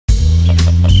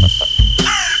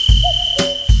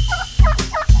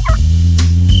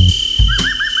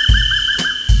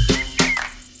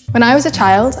When I was a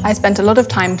child, I spent a lot of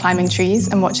time climbing trees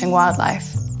and watching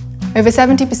wildlife. Over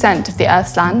 70% of the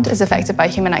Earth's land is affected by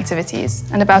human activities,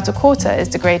 and about a quarter is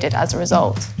degraded as a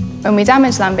result. When we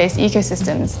damage land-based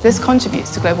ecosystems, this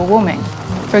contributes to global warming.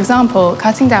 For example,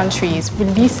 cutting down trees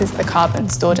releases the carbon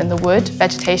stored in the wood,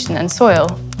 vegetation, and soil.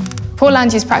 Poor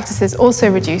land use practices also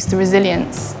reduce the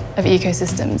resilience of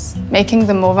ecosystems, making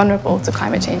them more vulnerable to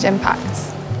climate change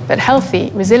impacts. But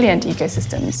healthy, resilient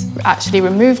ecosystems actually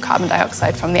remove carbon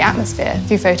dioxide from the atmosphere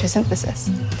through photosynthesis.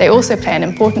 They also play an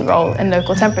important role in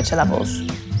local temperature levels.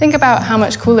 Think about how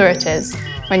much cooler it is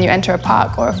when you enter a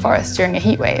park or a forest during a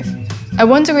heat wave. At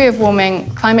 1 degree of warming,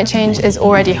 climate change is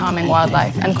already harming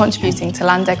wildlife and contributing to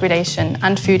land degradation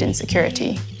and food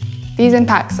insecurity. These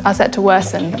impacts are set to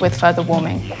worsen with further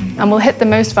warming and will hit the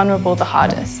most vulnerable the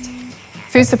hardest.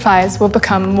 Food supplies will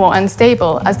become more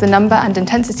unstable as the number and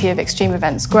intensity of extreme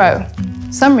events grow.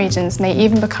 Some regions may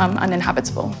even become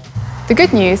uninhabitable. The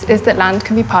good news is that land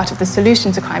can be part of the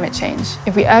solution to climate change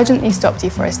if we urgently stop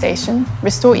deforestation,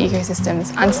 restore ecosystems,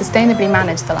 and sustainably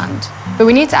manage the land. But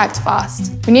we need to act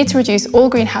fast. We need to reduce all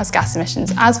greenhouse gas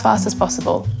emissions as fast as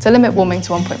possible to limit warming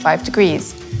to 1.5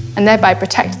 degrees, and thereby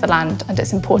protect the land and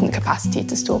its important capacity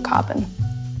to store carbon.